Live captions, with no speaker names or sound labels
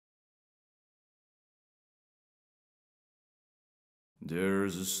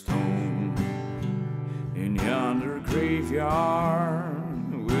There's a stone in yonder graveyard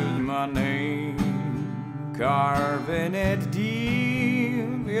with my name carved in it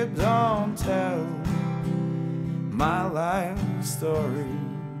deep. It don't tell my life story.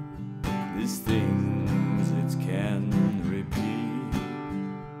 These things it can repeat.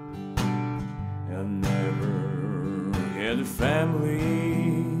 I've never had a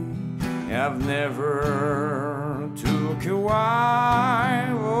family. I've never took a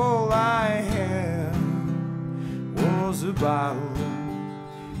wife. All I had was a bottle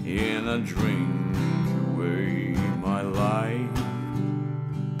and a drink away my life.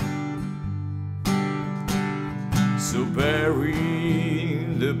 So bury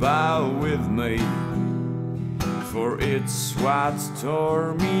the bottle with me, for it's what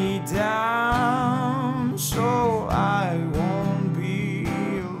tore me down. So I won't be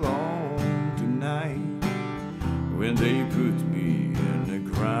alone tonight when they put me in the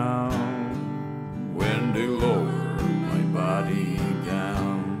ground, when they lower my body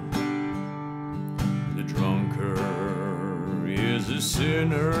down. The drunkard is a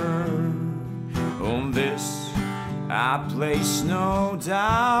sinner, on this I place no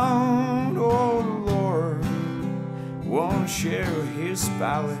doubt. Oh Lord won't share his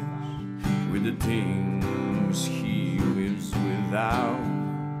palace with the things he lives without.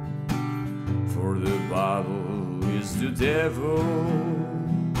 For the bottle is the devil,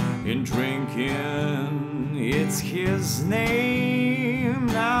 in drinking it's his name.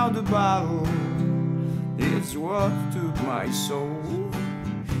 Now the bottle is what took my soul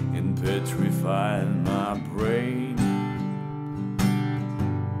and petrified my brain.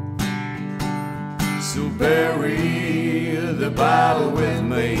 So bury the bottle with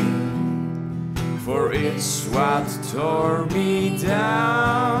me, for it's what tore me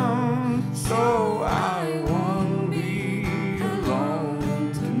down.